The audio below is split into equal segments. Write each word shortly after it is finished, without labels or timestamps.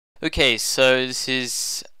Okay, so this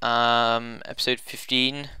is episode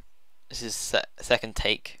 15. This is second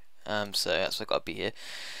take, so that's why I got to be here.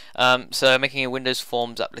 So I'm making a Windows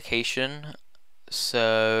Forms application.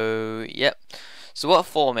 So yep. So what a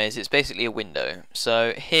form is, it's basically a window.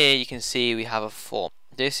 So here you can see we have a form.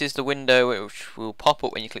 This is the window which will pop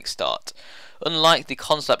up when you click start. Unlike the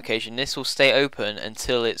console application, this will stay open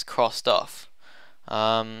until it's crossed off.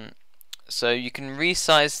 So you can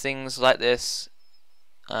resize things like this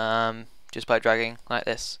just by dragging like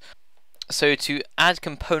this. So to add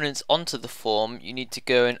components onto the form, you need to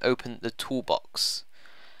go and open the Toolbox,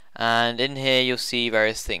 and in here you'll see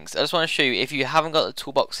various things. I just want to show you, if you haven't got the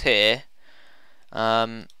Toolbox here,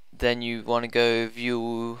 then you want to go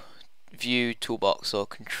view Toolbox, or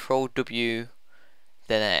Control W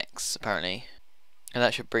then X apparently, and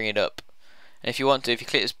that should bring it up. And if you want to, if you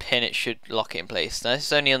click this pin, it should lock it in place. Now this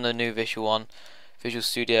is only on the new Visual one. Visual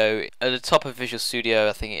Studio, at the top of Visual Studio,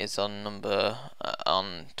 I think it is on number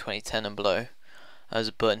on 2010 and below. There's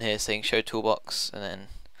a button here saying Show Toolbox, and then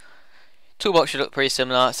Toolbox should look pretty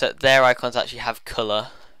similar, except their icons actually have colour.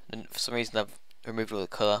 And for some reason, I've removed all the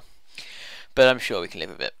colour, but I'm sure we can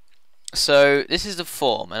live with it. So this is the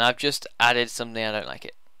form, and I've just added something I don't like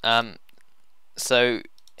it. So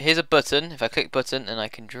here's a button. If I click button, and I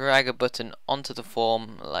can drag a button onto the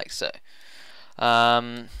form like so.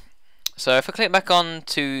 So if I click back on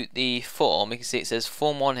to the form, you can see it says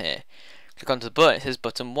form 1 here. Click onto the button, it says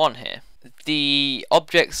button 1 here. The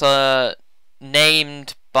objects are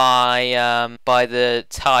named by the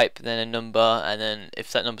type, then a number, and then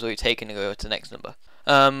if that number's already taken, you go to the next number.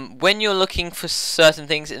 When you're looking for certain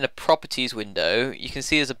things in the properties window, you can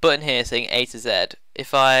see there's a button here saying A to Z.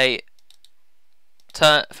 If I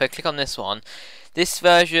click on this one, this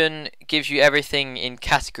version gives you everything in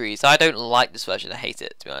categories. I don't like this version, I hate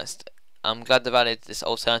it, to be honest. I'm glad they've added this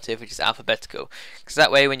alternative, which is alphabetical, because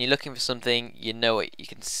that way when you're looking for something, you know it, you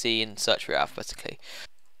can see and search for it alphabetically.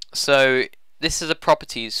 So this is the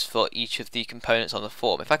properties for each of the components on the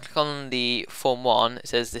form. If I click on the form 1, it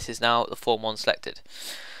says this is now the form 1 selected.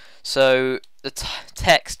 So the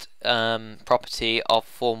text property of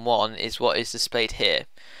form 1 is what is displayed here.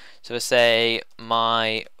 So I say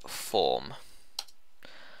my form,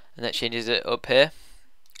 and that changes it up here.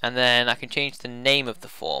 And then I can change the name of the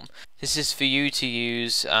form. This is for you to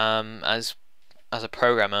use as a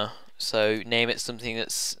programmer. So name it something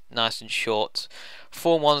that's nice and short.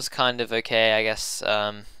 Form 1's kind of okay, I guess.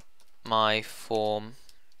 My form.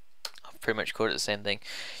 I've pretty much called it the same thing.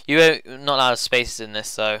 You're not allowed spaces in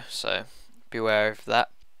this though, so be aware of that.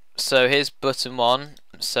 So here's button 1.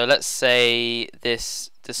 So let's say this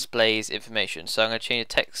displays information. So I'm going to change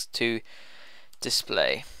the text to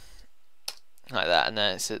display. Like that, and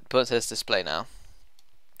then the button says display now.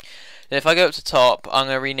 Then if I go up to top, I'm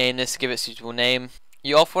going to rename this, give it a suitable name.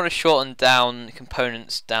 You often want to shorten down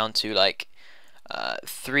components down to like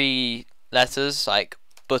 3 letters, like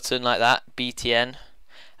button like that, BTN,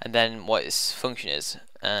 and then what its function is,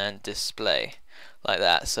 and display like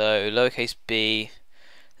that. So lowercase b,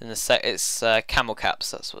 and it's camel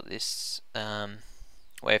caps. That's what this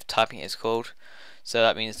way of typing it is called. So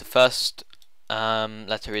that means the first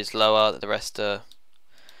letter is lower, the rest are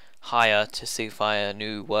higher to signify a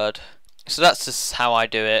new word. So that's just how I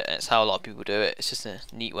do it, and it's how a lot of people do it. It's just a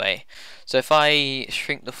neat way. So if I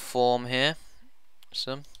shrink the form here,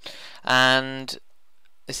 and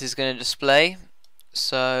this is going to display,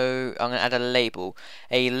 so I'm going to add a label.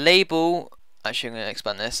 A label, actually I'm going to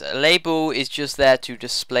expand this. A label is just there to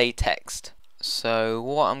display text. So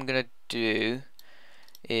what I'm going to do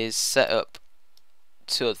is set up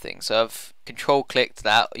 2 other things. So I've control clicked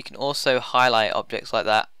that. You can also highlight objects like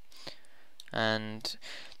that, and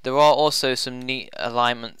there are also some neat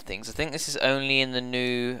alignment things. I think this is only in the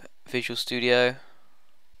new Visual Studio,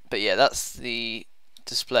 but yeah, that's the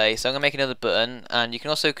display. So I'm gonna make another button, and you can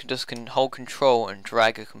also just hold control and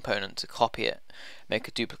drag a component to copy it, make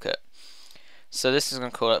a duplicate. So this is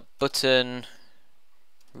gonna call it button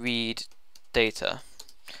read data,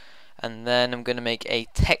 and then I'm gonna make a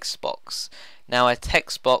text box. Now a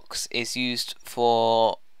text box is used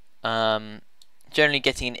for generally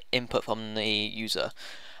getting an input from the user.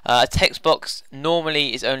 A text box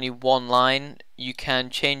normally is only 1 line. You can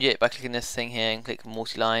change it by clicking this thing here and click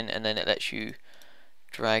multi-line, and then it lets you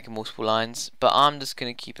drag multiple lines. But I'm just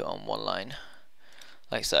going to keep it on 1 line,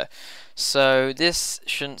 like so. So this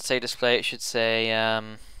shouldn't say display, it should say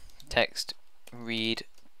text read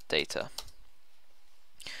data.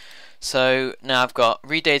 So now I've got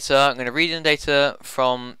read data. I'm going to read in data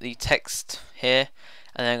from the text here,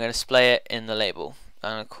 and then I'm going to display it in the label.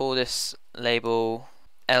 I'm going to call this label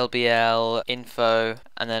LBL info,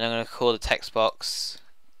 and then I'm going to call the text box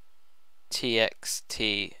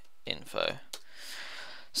txt info.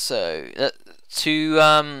 So to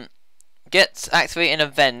activate an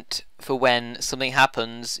event for when something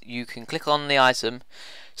happens, you can click on the item.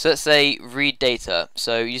 So let's say read data.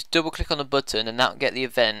 So you just double click on the button and that will get the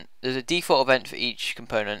event. There's a default event for each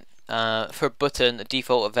component. For a button, the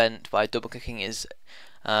default event by double clicking is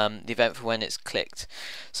the event for when it's clicked.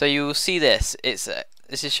 So you will see this. This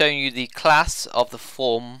is showing you the class of the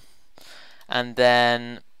form, and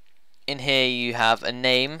then in here you have a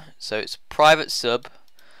name. So it's private sub.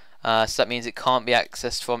 So that means it can't be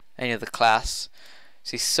accessed from any other class.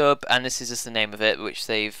 See sub, and this is just the name of it, which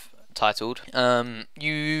they've titled.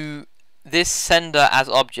 This sender as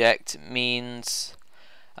object means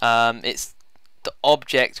it's the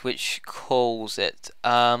object which calls it.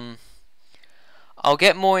 I'll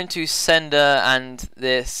get more into sender and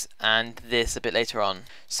this a bit later on.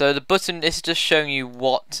 So the button, this is just showing you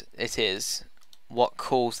what it is, what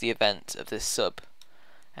calls the event of this sub.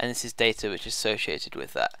 And this is data which is associated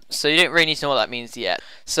with that. So you don't really need to know what that means yet.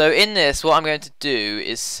 So in this, what I'm going to do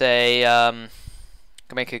is say, I'm going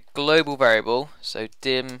to make a global variable. So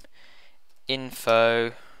dim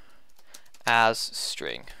info as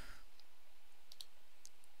string.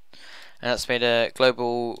 And that's made a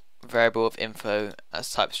global variable of info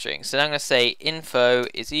as type string. So now I'm going to say info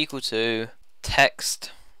is equal to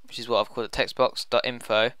text, which is what I've called a text box dot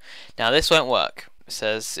info. Now this won't work. It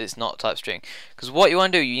says it's not type string, because what you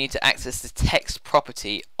want to do, you need to access the text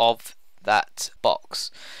property of that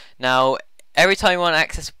box. Now every time you want to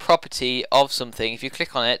access a property of something, if you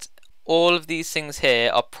click on it, all of these things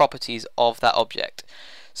here are properties of that object.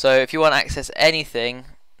 So if you want to access anything,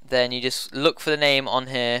 then you just look for the name on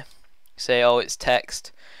here, say oh it's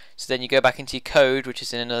text. So then you go back into your code, which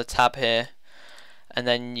is in another tab here, and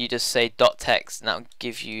then you just say dot text, and that will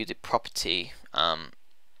give you the property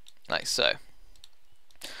like so.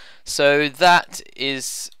 So that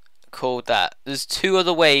is called that. There's two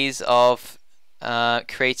other ways of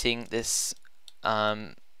creating this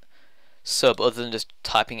sub other than just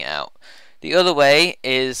typing it out. The other way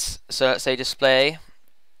is, so let's say display,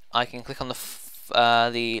 I can click on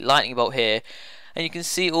the lightning bolt here, and you can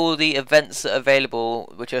see all the events that are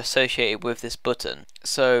available which are associated with this button.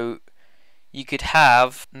 So you could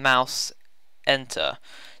have mouse enter.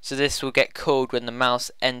 So this will get called when the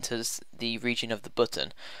mouse enters the region of the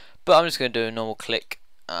button. But I'm just going to do a normal click.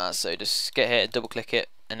 So just get here, double click it,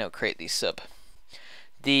 and it'll create the sub.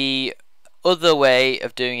 The other way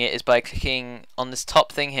of doing it is by clicking on this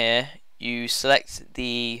top thing here. You select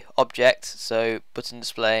the object, so button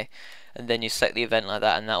display, and then you select the event like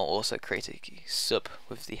that, and that will also create a sub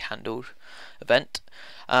with the handled event.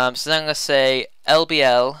 So then I'm going to say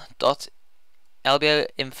lbl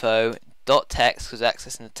info dot text, because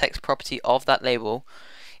accessing the text property of that label,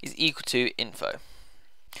 is equal to info.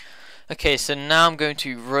 Okay, so now I'm going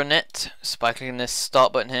to run it by clicking this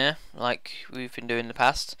start button here, like we've been doing in the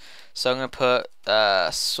past. So I'm going to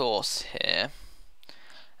put source here,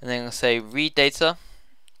 and then I'm going to say read data,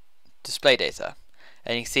 display data,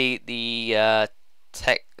 and you can see the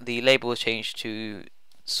label has changed to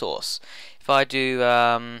source. If I do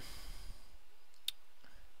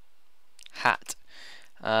hat,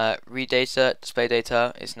 read data, display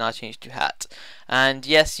data is now changed to hat. And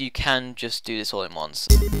yes, you can just do this all in once.